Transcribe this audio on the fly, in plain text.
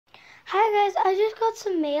Hi guys, I just got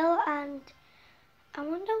some mail and I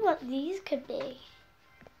wonder what these could be.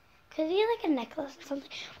 Could it be like a necklace or something?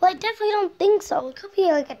 Well, I definitely don't think so. It could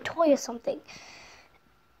be like a toy or something.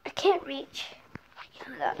 I can't reach.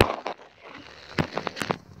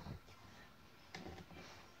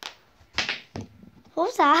 What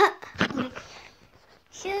was that?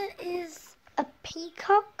 Here is a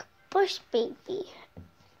peacock bush baby.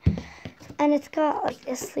 And it's got like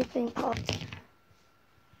a sleeping pod.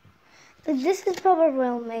 But this is probably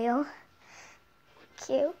real mail.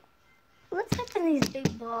 Cute. Let's open these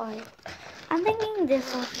big boys. I'm thinking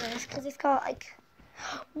this one first because it's got like.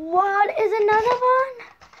 What is another one?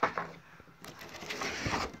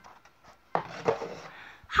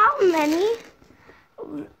 How many?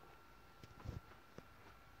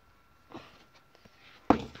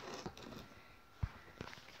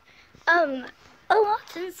 A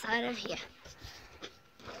lot's inside of here.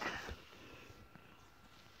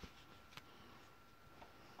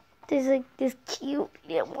 There's like this cute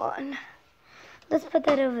little one. Let's put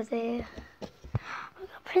that over there. We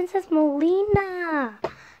got Princess Molina.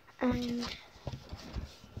 And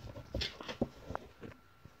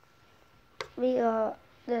we got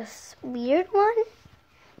this weird one.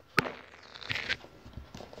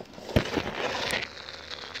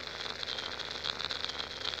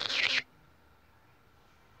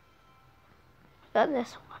 Got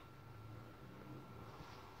this one.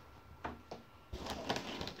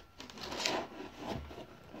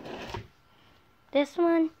 This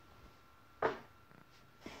one.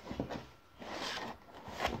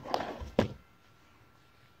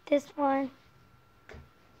 This one.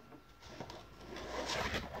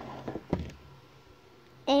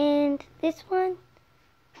 And this one.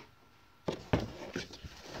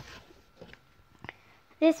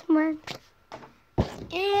 This one.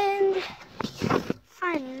 And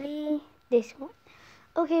finally, this one.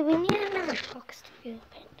 Okay, we need another box to be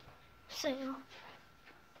opened. So,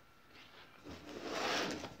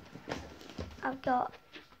 I've got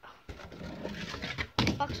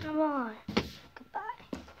box number 1. Goodbye.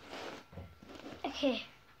 Okay.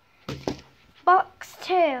 Box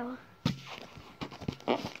 2.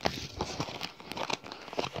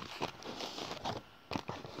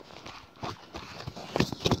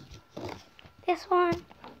 This one.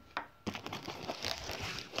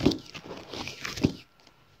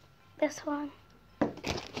 This one.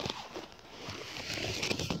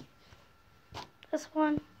 This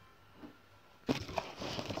one.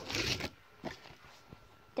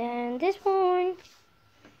 Then this one.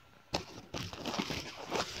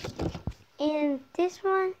 And this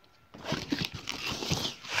one.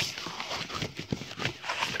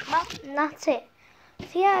 Well, that's it. So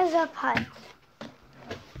here's our pile.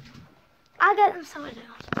 I got them sorted out.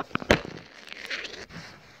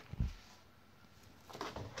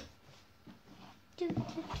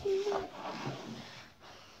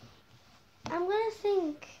 I'm gonna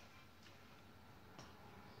think.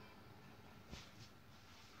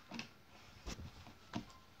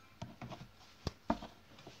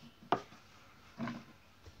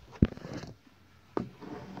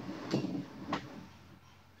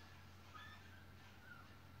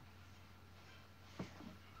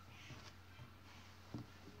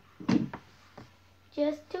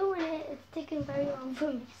 Just doing it. It's taking very long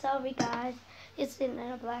for me. Sorry guys. It's sitting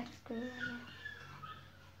in a black screen right now.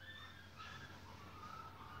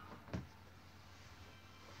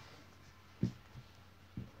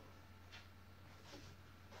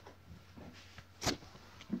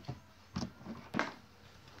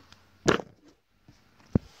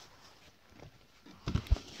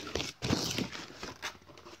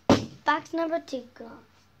 Box number 2 gone.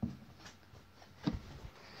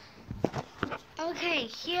 Okay,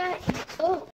 here. Oh.